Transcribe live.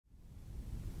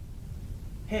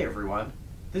Hey everyone,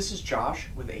 this is Josh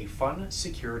with a fun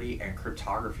security and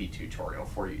cryptography tutorial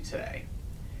for you today.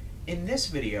 In this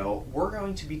video, we're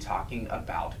going to be talking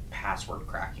about password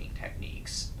cracking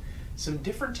techniques. Some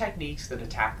different techniques that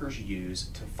attackers use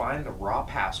to find the raw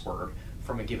password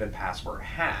from a given password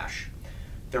hash,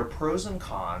 their pros and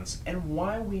cons, and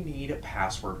why we need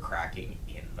password cracking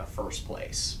in the first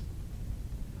place.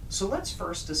 So let's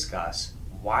first discuss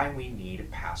why we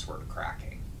need password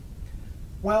cracking.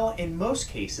 Well, in most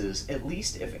cases, at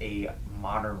least if a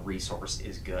modern resource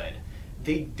is good,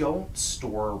 they don't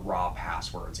store raw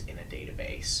passwords in a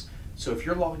database. So if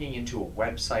you're logging into a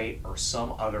website or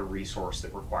some other resource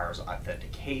that requires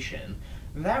authentication,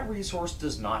 that resource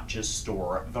does not just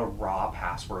store the raw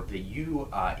password that you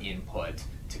input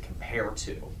to compare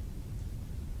to.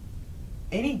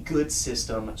 Any good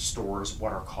system stores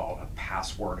what are called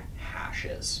password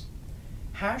hashes.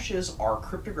 Hashes are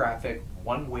cryptographic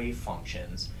one-way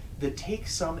functions that take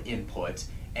some input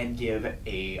and give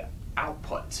an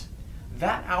output.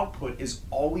 That output is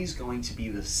always going to be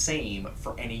the same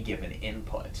for any given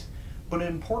input. But an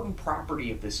important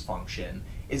property of this function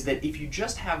is that if you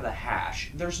just have the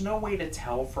hash, there's no way to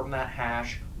tell from that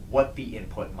hash what the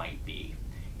input might be.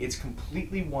 It's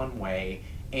completely one way,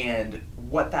 and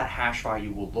what that hash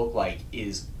value will look like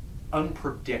is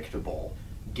unpredictable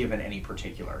given any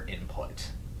particular input.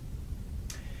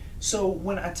 So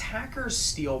when attackers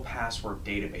steal password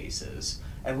databases,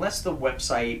 unless the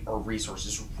website or resource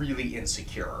is really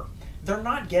insecure, they're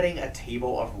not getting a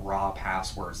table of raw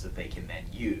passwords that they can then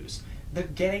use. They're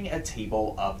getting a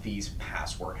table of these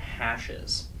password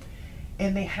hashes.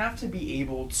 And they have to be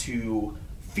able to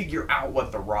figure out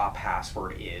what the raw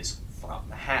password is from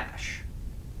the hash.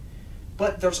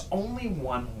 But there's only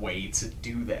one way to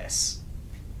do this.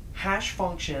 Hash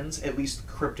functions, at least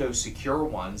crypto-secure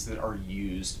ones that are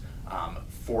used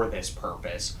for this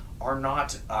purpose, are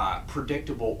not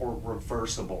predictable or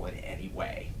reversible in any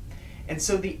way. And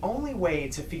so the only way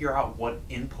to figure out what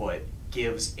input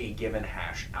gives a given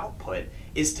hash output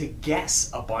is to guess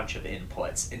a bunch of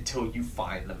inputs until you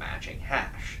find the matching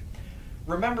hash.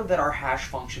 Remember that our hash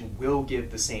function will give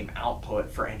the same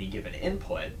output for any given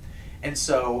input, and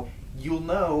so you'll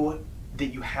know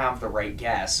that you have the right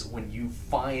guess when you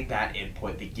find that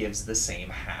input that gives the same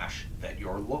hash that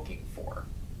you're looking for.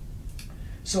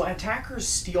 So attackers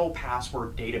steal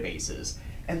password databases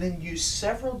and then use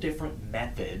several different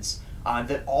methods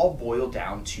that all boil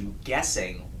down to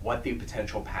guessing what the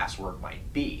potential password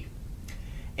might be.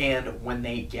 And when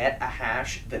they get a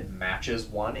hash that matches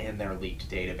one in their leaked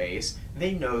database,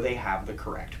 they know they have the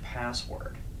correct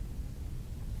password.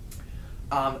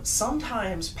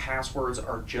 Sometimes passwords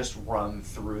are just run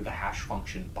through the hash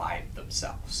function by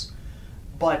themselves.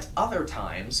 But other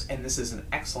times, and this is an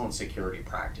excellent security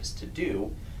practice to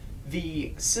do,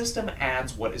 the system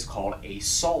adds what is called a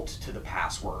salt to the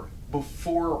password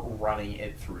before running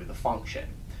it through the function.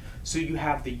 So you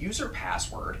have the user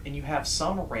password and you have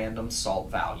some random salt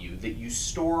value that you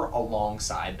store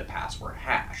alongside the password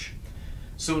hash.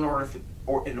 So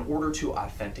in order to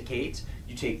authenticate,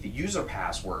 you take the user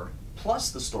password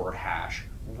plus the stored hash,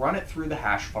 run it through the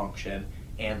hash function,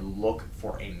 and look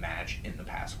for a match in the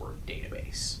password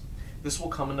database. This will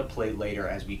come into play later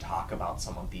as we talk about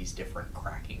some of these different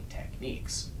cracking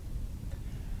techniques.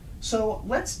 So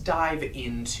let's dive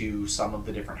into some of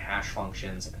the different hash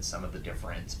functions and some of the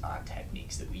different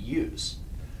techniques that we use.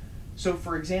 So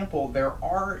for example, there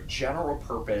are general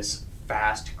purpose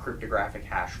fast cryptographic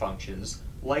hash functions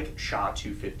like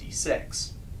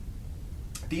SHA-256.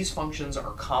 These functions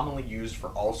are commonly used for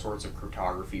all sorts of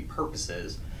cryptography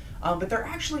purposes, but they're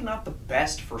actually not the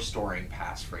best for storing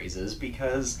passphrases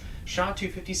because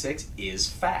SHA-256 is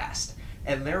fast,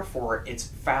 and therefore it's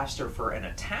faster for an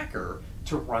attacker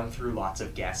to run through lots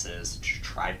of guesses to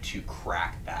try to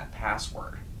crack that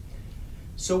password.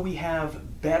 So we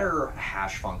have better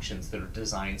hash functions that are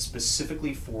designed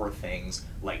specifically for things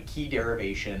like key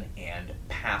derivation and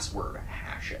password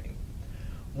hashing.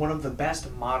 One of the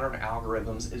best modern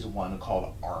algorithms is one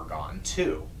called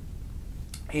Argon-2.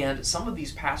 And some of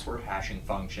these password hashing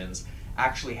functions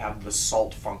actually have the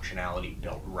salt functionality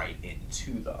built right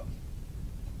into them.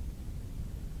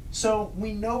 So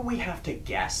we know we have to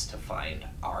guess to find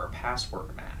our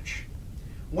password match.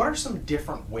 What are some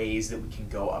different ways that we can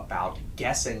go about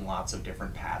guessing lots of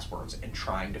different passwords and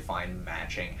trying to find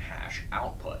matching hash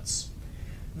outputs?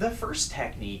 The first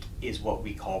technique is what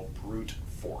we call brute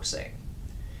forcing.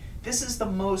 This is the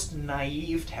most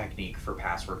naive technique for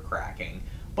password cracking,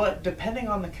 but depending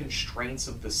on the constraints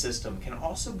of the system can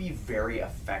also be very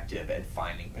effective at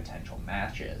finding potential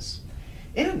matches.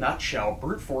 In a nutshell,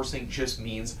 brute forcing just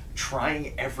means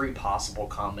trying every possible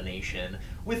combination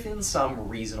within some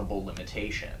reasonable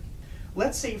limitation.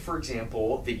 Let's say, for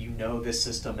example, that you know this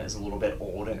system is a little bit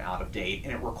old and out of date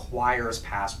and it requires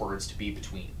passwords to be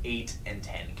between 8 and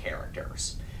 10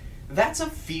 characters. That's a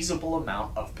feasible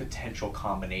amount of potential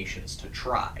combinations to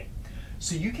try.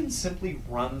 So you can simply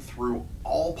run through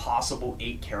all possible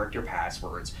 8-character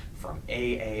passwords from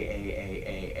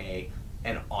A,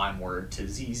 and onward to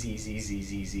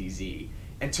Z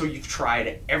until you've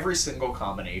tried every single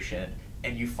combination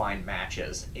and you find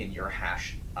matches in your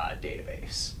hash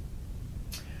database.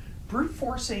 Brute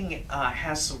forcing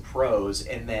has some pros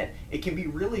in that it can be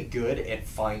really good at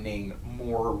finding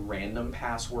more random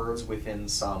passwords within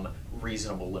some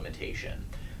reasonable limitation.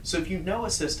 So if you know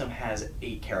a system has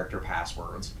 8-character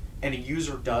passwords and a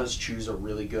user does choose a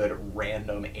really good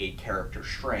random 8-character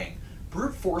string,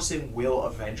 brute forcing will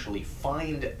eventually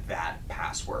find that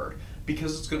password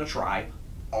because it's going to try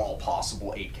all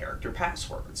possible 8-character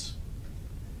passwords.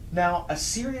 Now, a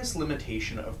serious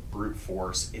limitation of brute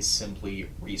force is simply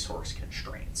resource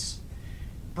constraints.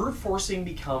 Brute forcing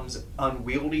becomes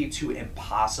unwieldy to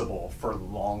impossible for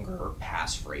longer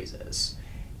passphrases.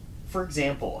 For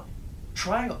example,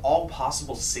 trying all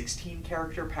possible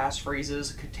 16-character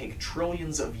passphrases could take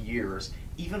trillions of years,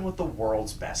 even with the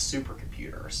world's best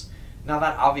supercomputers. Now,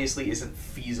 that obviously isn't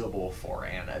feasible for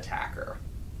an attacker.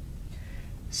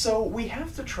 So we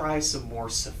have to try some more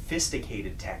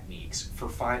sophisticated techniques for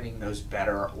finding those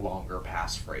better, longer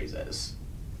passphrases.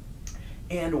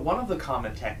 And one of the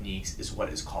common techniques is what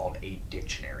is called a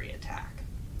dictionary attack.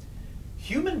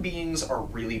 Human beings are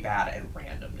really bad at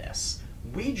randomness.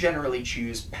 We generally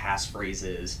choose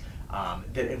passphrases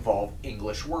that involve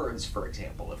English words, for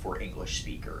example, if we're English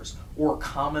speakers, or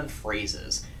common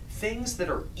phrases, things that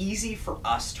are easy for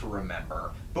us to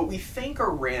remember, but we think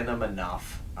are random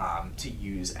enough to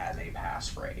use as a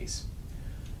passphrase.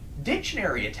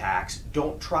 Dictionary attacks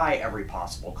don't try every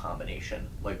possible combination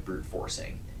like brute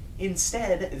forcing.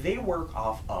 Instead, they work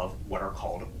off of what are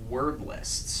called word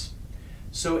lists.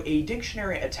 So a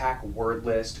dictionary attack word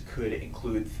list could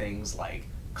include things like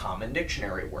common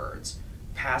dictionary words,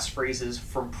 passphrases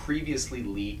from previously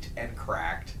leaked and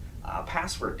cracked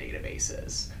password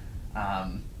databases,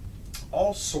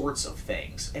 all sorts of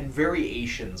things, and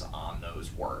variations on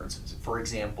those words. For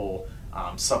example,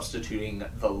 substituting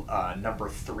the number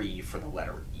 3 for the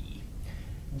letter E.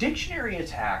 Dictionary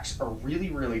attacks are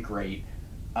really great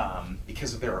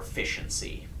because of their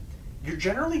efficiency. You're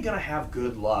generally going to have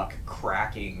good luck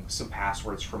cracking some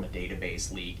passwords from a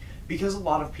database leak because a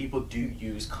lot of people do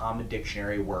use common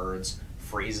dictionary words,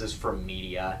 phrases from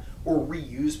media, or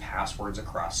reuse passwords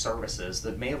across services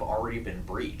that may have already been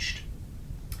breached.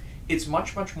 It's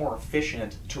much more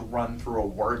efficient to run through a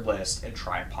word list and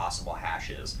try possible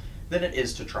hashes than it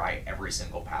is to try every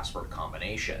single password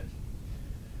combination.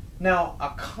 Now, a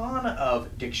con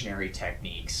of dictionary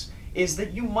techniques is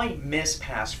that you might miss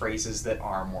passphrases that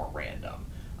are more random.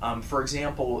 For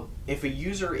example, if a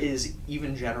user is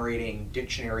even generating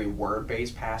dictionary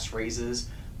word-based passphrases,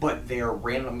 but they're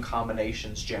random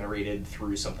combinations generated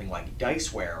through something like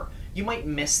diceware, you might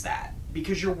miss that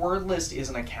because your word list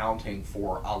isn't accounting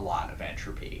for a lot of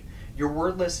entropy. Your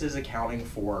word list is accounting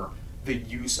for the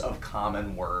use of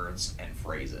common words and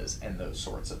phrases and those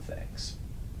sorts of things.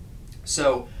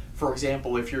 So, for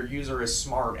example, if your user is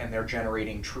smart and they're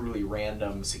generating truly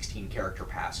random 16-character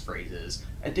passphrases,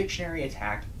 a dictionary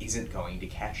attack isn't going to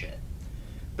catch it.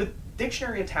 But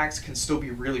dictionary attacks can still be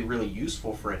really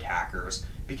useful for attackers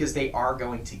because they are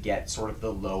going to get sort of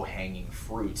the low-hanging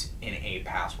fruit in a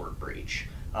password breach.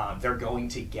 They're going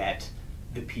to get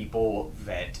the people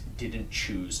that didn't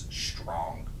choose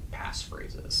strong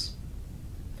passphrases.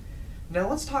 Now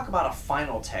let's talk about a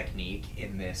final technique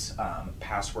in this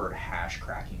password hash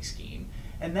cracking scheme,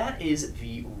 and that is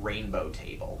the rainbow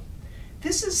table.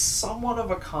 This is somewhat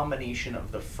of a combination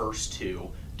of the first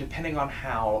two, depending on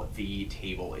how the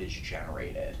table is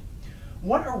generated.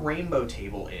 What a rainbow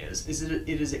table is it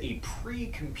is a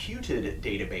pre-computed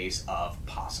database of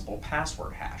possible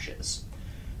password hashes.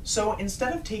 So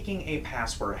instead of taking a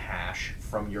password hash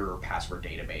from your password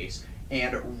database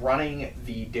and running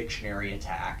the dictionary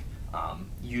attack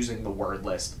using the word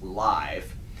list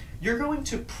live, you're going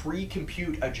to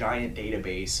pre-compute a giant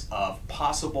database of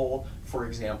possible, for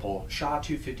example,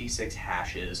 SHA-256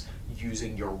 hashes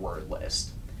using your word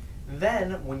list.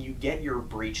 Then, when you get your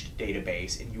breached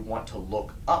database and you want to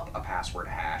look up a password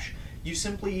hash, you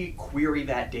simply query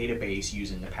that database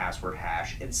using the password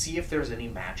hash and see if there's any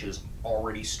matches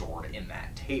already stored in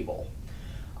that table.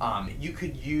 You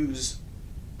could use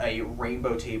a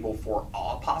rainbow table for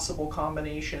all possible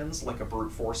combinations, like a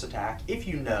brute force attack, if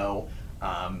you know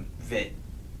that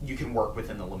you can work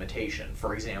within the limitation.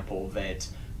 For example, that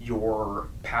your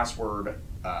password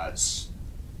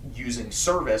using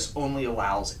service only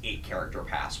allows 8-character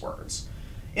passwords.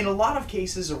 In a lot of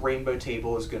cases, a rainbow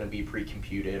table is going to be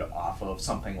pre-computed off of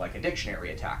something like a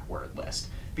dictionary attack word list,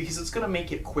 because it's going to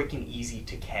make it quick and easy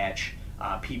to catch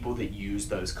people that use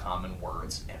those common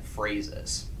words and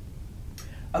phrases.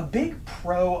 A big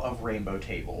pro of rainbow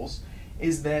tables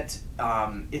is that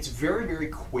it's very, very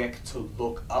quick to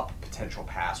look up potential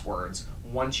passwords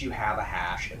once you have a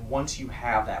hash and once you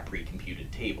have that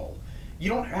pre-computed table. You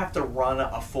don't have to run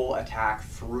a full attack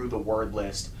through the word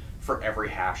list for every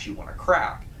hash you want to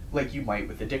crack, like you might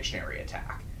with a dictionary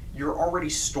attack. You're already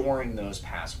storing those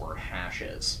password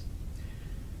hashes.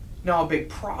 Now, a big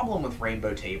problem with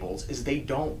rainbow tables is they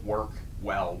don't work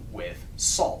well with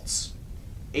salts.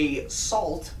 A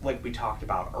salt, like we talked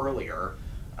about earlier,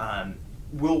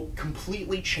 will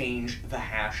completely change the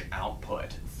hash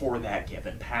output for that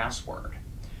given password.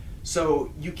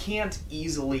 So you can't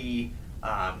easily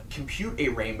compute a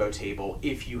rainbow table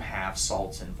if you have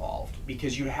salts involved,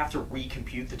 because you have to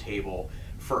recompute the table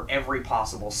for every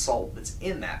possible salt that's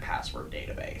in that password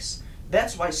database.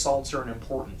 That's why salts are an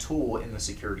important tool in the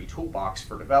security toolbox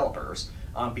for developers,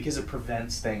 because it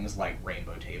prevents things like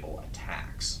rainbow table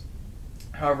attacks.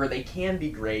 However, they can be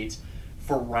great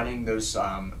for running those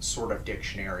sort of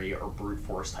dictionary or brute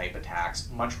force type attacks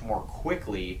much more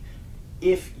quickly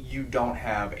if you don't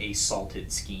have a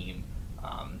salted scheme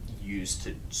used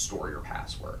to store your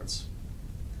passwords.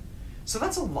 So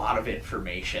that's a lot of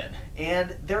information,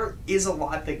 and there is a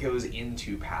lot that goes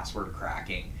into password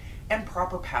cracking and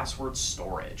proper password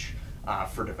storage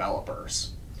for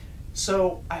developers.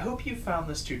 So I hope you found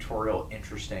this tutorial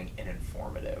interesting and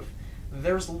informative.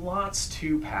 There's lots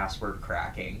to password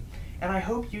cracking, and I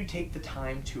hope you take the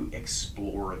time to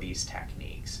explore these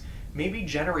techniques. Maybe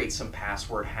generate some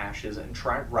password hashes and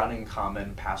try running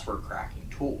common password cracking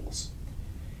tools.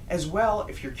 As well,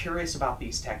 if you're curious about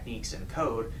these techniques in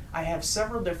code, I have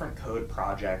several different code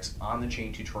projects on the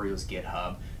Chain Tutorials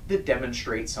GitHub that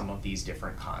demonstrate some of these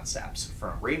different concepts,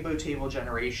 from rainbow table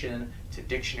generation to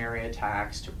dictionary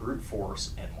attacks to brute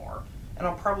force and more. And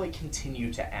I'll probably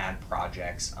continue to add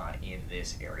projects in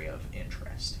this area of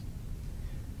interest.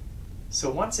 So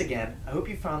once again, I hope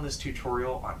you found this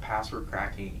tutorial on password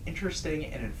cracking interesting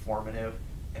and informative,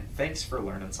 and thanks for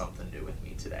learning something new with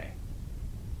me today.